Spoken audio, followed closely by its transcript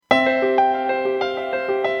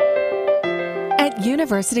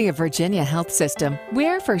University of Virginia Health System,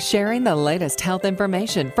 we're for sharing the latest health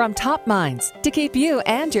information from top minds to keep you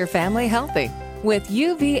and your family healthy. With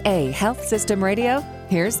UVA Health System Radio,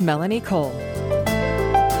 here's Melanie Cole.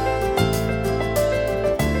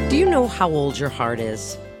 Do you know how old your heart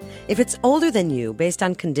is? If it's older than you, based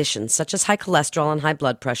on conditions such as high cholesterol and high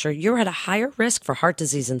blood pressure, you're at a higher risk for heart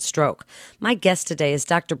disease and stroke. My guest today is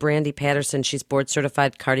Dr. Brandy Patterson. She's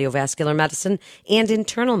board-certified cardiovascular medicine and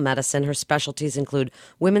internal medicine. Her specialties include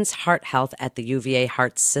women's heart health at the UVA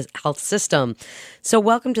Health System. So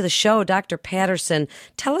welcome to the show, Dr. Patterson.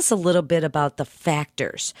 Tell us a little bit about the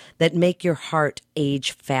factors that make your heart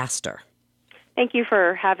age faster. Thank you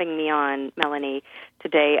for having me on, Melanie,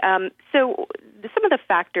 today. So some of the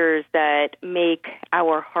factors that make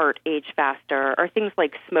our heart age faster are things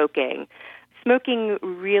like smoking. Smoking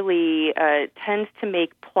really tends to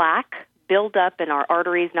make plaque build up in our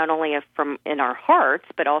arteries, not only in our hearts,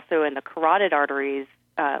 but also in the carotid arteries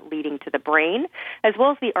leading to the brain, as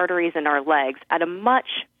well as the arteries in our legs at a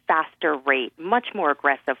much faster rate, much more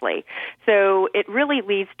aggressively. So it really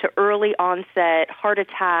leads to early onset heart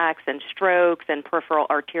attacks and strokes and peripheral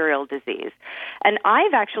arterial disease. And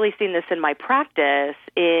I've actually seen this in my practice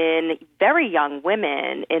in very young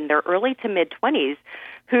women in their early to mid-20s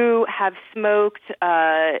who have smoked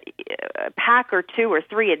a pack or two or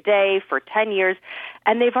three a day for 10 years,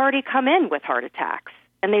 and they've already come in with heart attacks,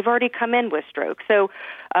 and they've already come in with strokes. So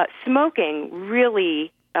smoking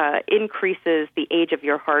really increases the age of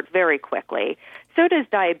your heart very quickly. So does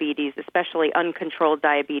diabetes, especially uncontrolled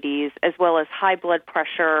diabetes, as well as high blood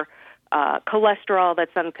pressure, cholesterol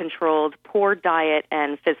that's uncontrolled, poor diet,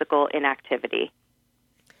 and physical inactivity.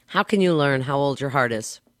 How can you learn how old your heart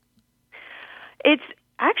is? It's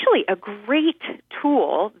actually a great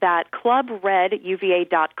tool that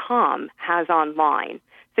ClubRedUVA.com has online.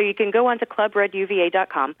 So you can go onto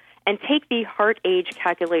ClubRedUVA.com and take the heart age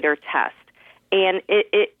calculator test. And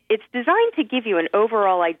it's designed to give you an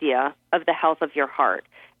overall idea of the health of your heart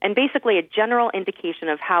and basically a general indication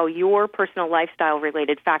of how your personal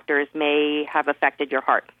lifestyle-related factors may have affected your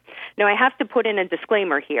heart. Now, I have to put in a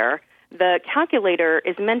disclaimer here. The calculator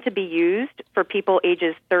is meant to be used for people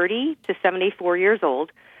ages 30 to 74 years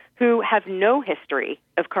old who have no history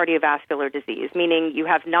of cardiovascular disease, meaning you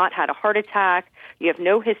have not had a heart attack, you have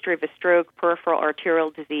no history of a stroke, peripheral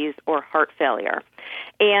arterial disease, or heart failure.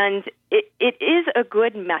 And it is a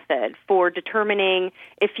good method for determining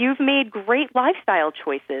if you've made great lifestyle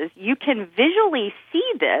choices. You can visually see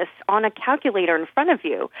this on a calculator in front of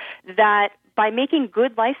you, that by making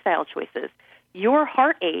good lifestyle choices, your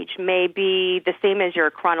heart age may be the same as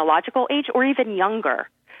your chronological age or even younger.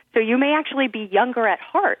 So you may actually be younger at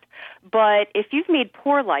heart. But if you've made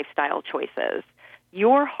poor lifestyle choices,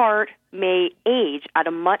 your heart may age at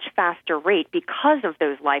a much faster rate because of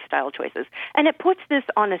those lifestyle choices. And it puts this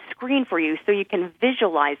on a screen for you so you can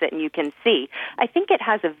visualize it and you can see. I think it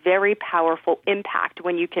has a very powerful impact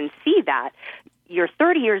when you can see that you're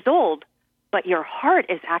 30 years old, but your heart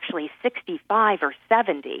is actually 65 or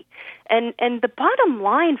 70. And the bottom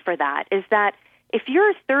line for that is that if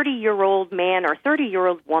you're a 30-year-old man or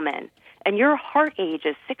 30-year-old woman and your heart age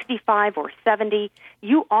is 65 or 70,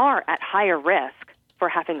 you are at higher risk for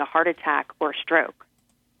having a heart attack or stroke.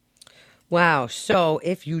 Wow. So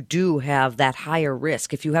if you do have that higher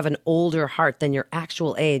risk, if you have an older heart than your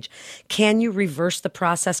actual age, can you reverse the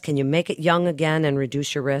process? Can you make it young again and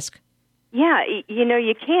reduce your risk? Yeah,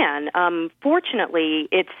 you can. Fortunately,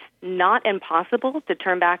 it's not impossible to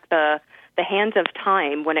turn back the hands of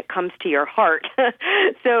time when it comes to your heart.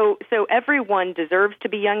 So everyone deserves to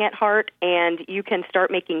be young at heart, and you can start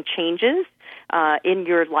making changes in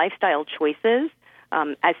your lifestyle choices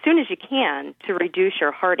as soon as you can to reduce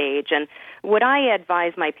your heart age. And what I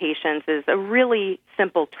advise my patients is a really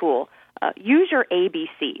simple tool. Use your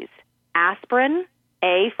ABCs. Aspirin,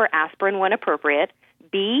 A for aspirin when appropriate,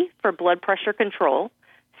 B for blood pressure control,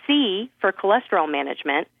 C for cholesterol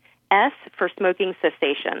management, S for smoking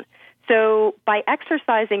cessation. So by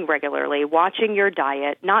exercising regularly, watching your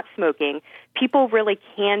diet, not smoking, people really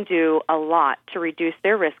can do a lot to reduce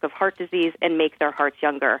their risk of heart disease and make their hearts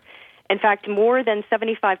younger. In fact, more than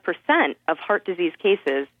 75% of heart disease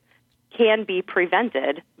cases can be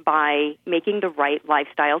prevented by making the right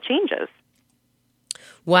lifestyle changes.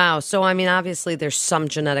 Wow. So, I mean, obviously there's some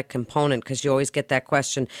genetic component because you always get that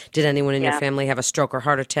question, did anyone in your family have a stroke or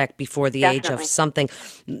heart attack before the age of something?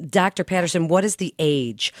 Dr. Patterson, what is the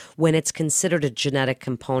age when it's considered a genetic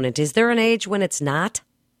component? Is there an age when it's not?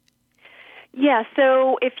 Yeah,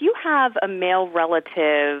 so if you have a male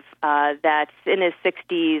relative that's in his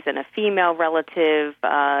 60s and a female relative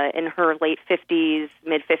in her late 50s,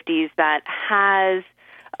 mid-50s that has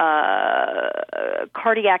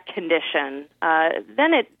cardiac condition,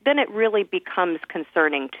 then it really becomes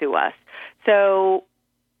concerning to us. So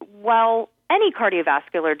while any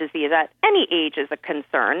cardiovascular disease at any age is a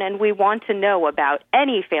concern, and we want to know about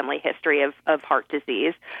any family history of heart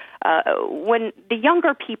disease, when the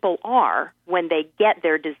younger people are, when they get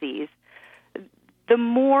their disease, the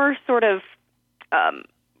more sort of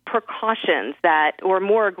precautions or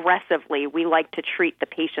more aggressively we like to treat the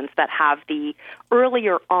patients that have the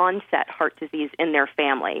earlier onset heart disease in their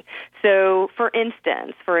family. So, for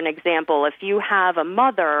instance, for an example, if you have a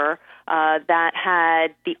mother that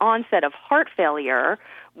had the onset of heart failure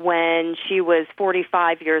when she was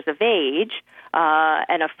 45 years of age,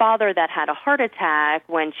 and a father that had a heart attack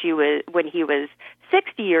when he was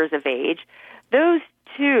 60 years of age, those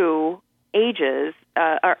two ages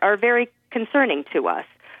are very concerning to us.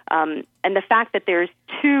 And the fact that there's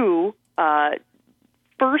two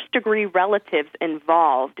first-degree relatives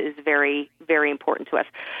involved is very, very important to us.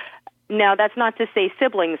 Now, that's not to say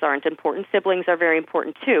siblings aren't important. Siblings are very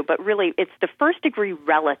important, too. But really, it's the first-degree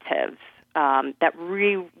relatives that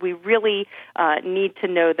we really need to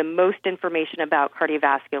know the most information about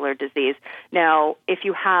cardiovascular disease. Now, if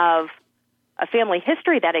you have a family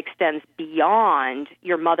history that extends beyond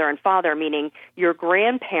your mother and father, meaning your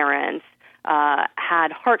grandparents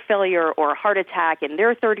had heart failure or a heart attack in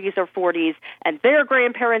their 30s or 40s, and their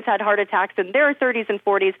grandparents had heart attacks in their 30s and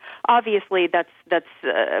 40s, obviously that's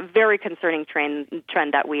a very concerning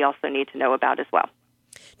trend that we also need to know about as well.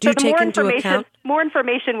 Do you take into account? More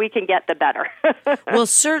information we can get, the better. Well,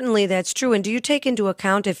 certainly that's true. And do you take into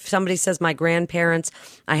account if somebody says, my grandparents,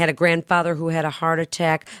 I had a grandfather who had a heart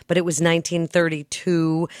attack, but it was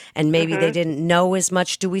 1932, and maybe they didn't know as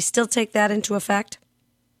much. Do we still take that into effect?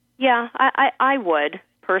 Yeah, I would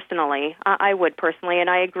personally. I would personally,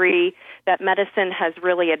 and I agree that medicine has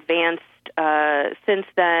really advanced since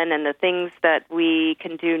then, and the things that we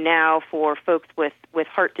can do now for folks with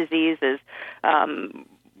heart disease is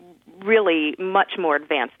really much more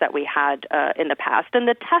advanced than we had in the past. And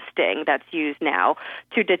the testing that's used now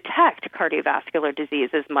to detect cardiovascular disease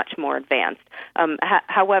is much more advanced.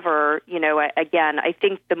 However, again, I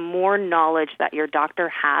think the more knowledge that your doctor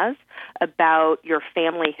has about your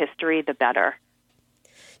family history, the better.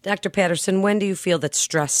 Dr. Patterson, when do you feel that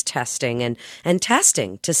stress testing and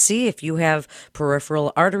testing to see if you have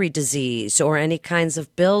peripheral artery disease or any kinds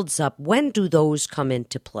of builds up, when do those come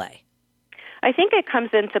into play? I think it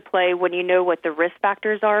comes into play when you know what the risk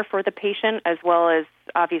factors are for the patient, as well as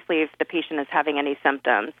obviously if the patient is having any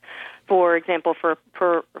symptoms. For example, for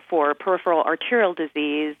peripheral arterial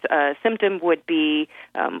disease, a symptom would be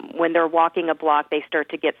when they're walking a block, they start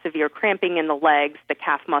to get severe cramping in the legs, the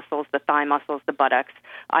calf muscles, the thigh muscles, the buttocks,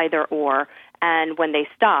 either or. And when they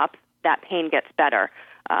stop, that pain gets better.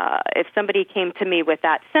 If somebody came to me with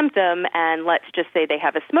that symptom, and let's just say they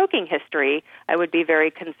have a smoking history, I would be very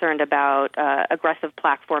concerned about aggressive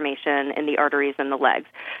plaque formation in the arteries and the legs.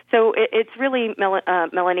 So it's really,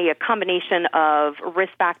 Melanie, a combination of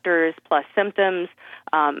risk factors plus symptoms.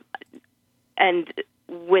 And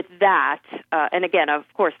with that, and again, of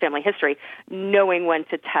course, family history, knowing when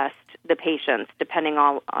to test the patients, depending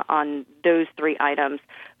on those three items: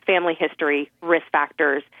 family history, risk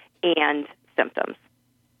factors, and symptoms.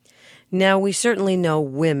 Now, we certainly know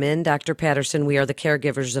women, Dr. Patterson, we are the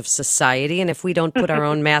caregivers of society, and if we don't put our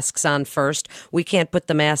own masks on first, we can't put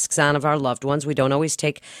the masks on of our loved ones. We don't always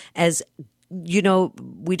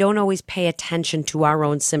we don't always pay attention to our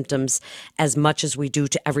own symptoms as much as we do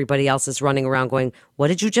to everybody else's running around going, what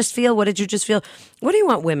did you just feel? What did you just feel? What do you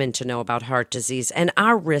want women to know about heart disease and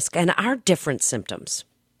our risk and our different symptoms?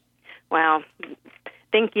 Wow.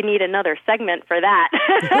 Think you need another segment for that.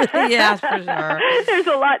 Yeah, for sure. There's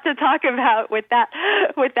a lot to talk about with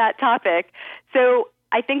that topic. So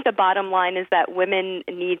I think the bottom line is that women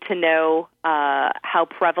need to know how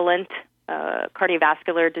prevalent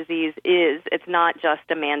cardiovascular disease is. It's not just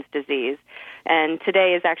a man's disease. And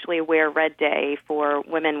today is actually a Wear Red Day for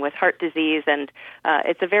women with heart disease, and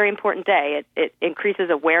it's a very important day. It increases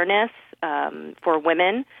awareness for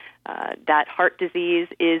women that heart disease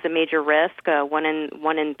is a major risk, 1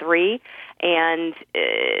 in 3, and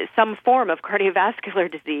some form of cardiovascular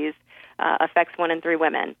disease affects 1 in 3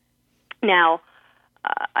 women. Now,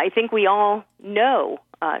 I think we all know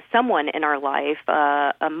someone in our life,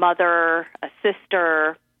 a mother, a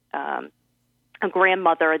sister, a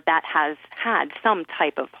grandmother that has had some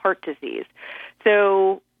type of heart disease.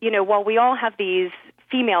 So, while we all have these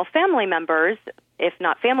female family members, if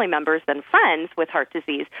not family members, then friends with heart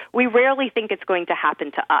disease, we rarely think it's going to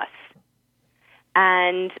happen to us.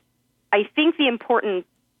 And I think the important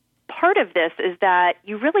part of this is that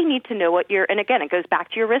you really need to know and again, it goes back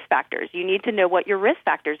to your risk factors. You need to know what your risk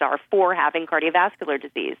factors are for having cardiovascular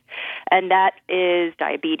disease. And that is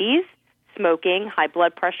diabetes, smoking, high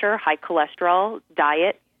blood pressure, high cholesterol,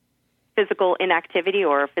 diet, physical inactivity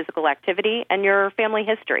or physical activity, and your family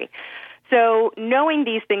history. So knowing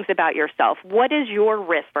these things about yourself, what is your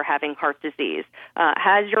risk for having heart disease?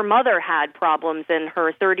 Has your mother had problems in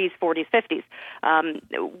her 30s, 40s, 50s?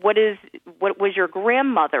 What was your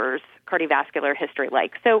grandmother's cardiovascular history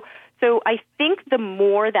like? So I think the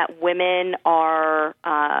more that women are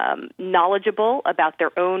knowledgeable about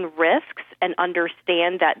their own risks and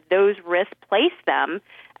understand that those risks place them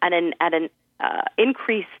at an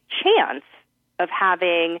increased chance of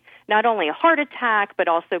having not only a heart attack, but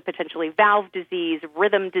also potentially valve disease,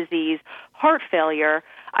 rhythm disease, heart failure,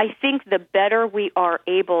 I think the better we are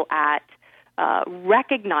able at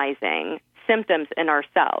recognizing symptoms in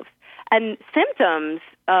ourselves. And symptoms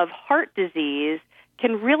of heart disease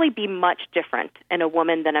can really be much different in a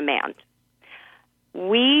woman than a man.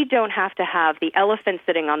 We don't have to have the elephant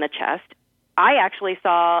sitting on the chest. I actually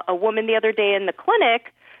saw a woman the other day in the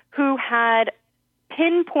clinic who had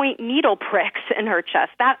pinpoint needle pricks in her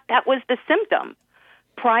chest. That was the symptom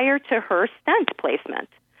prior to her stent placement.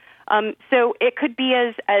 So it could be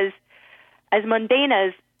as mundane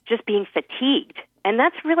as just being fatigued. And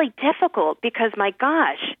that's really difficult because, my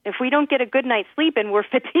gosh, if we don't get a good night's sleep and we're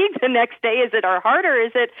fatigued the next day, is it our heart or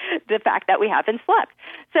is it the fact that we haven't slept?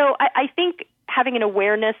 So I think having an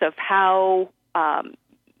awareness of how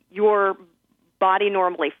your body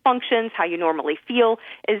normally functions, how you normally feel,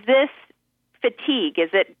 is this fatigue, is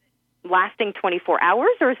it lasting 24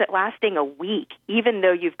 hours or is it lasting a week, even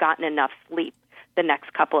though you've gotten enough sleep the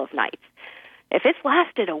next couple of nights? If it's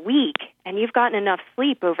lasted a week and you've gotten enough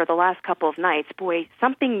sleep over the last couple of nights, boy,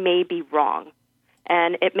 something may be wrong.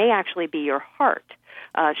 And it may actually be your heart.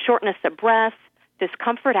 Shortness of breath,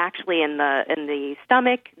 discomfort actually in the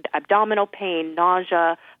stomach, abdominal pain,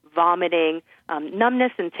 nausea, vomiting,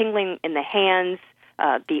 numbness and tingling in the hands,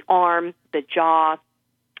 the arm, the jaw.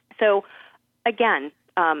 So again,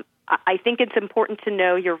 I think it's important to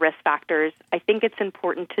know your risk factors. I think it's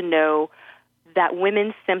important to know that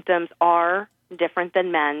women's symptoms are different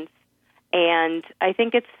than men's. And I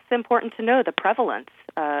think it's important to know the prevalence.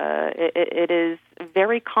 It is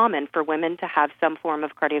very common for women to have some form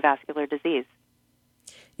of cardiovascular disease.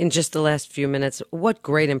 In just the last few minutes, what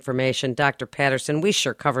great information, Dr. Patterson. We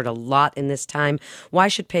sure covered a lot in this time. Why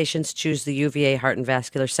should patients choose the UVA Heart and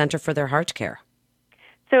Vascular Center for their heart care?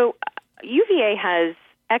 So UVA has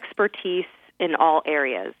expertise in all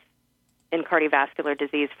areas in cardiovascular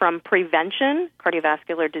disease, from prevention,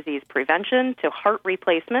 cardiovascular disease prevention, to heart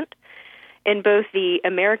replacement. In both the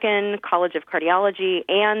American College of Cardiology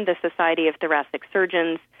and the Society of Thoracic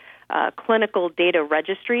Surgeons clinical data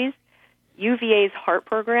registries, UVA's heart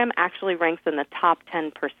program actually ranks in the top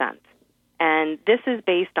 10%. And this is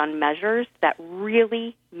based on measures that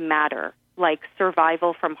really matter, like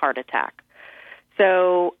survival from heart attack.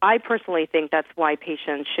 So I personally think that's why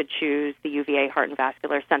patients should choose the UVA Heart and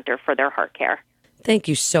Vascular Center for their heart care. Thank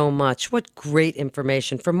you so much. What great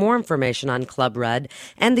information. For more information on Club Red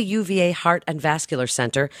and the UVA Heart and Vascular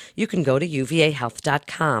Center, you can go to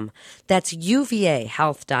uvahealth.com. That's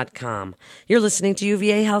uvahealth.com. You're listening to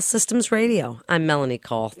UVA Health Systems Radio. I'm Melanie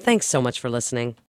Cole. Thanks so much for listening.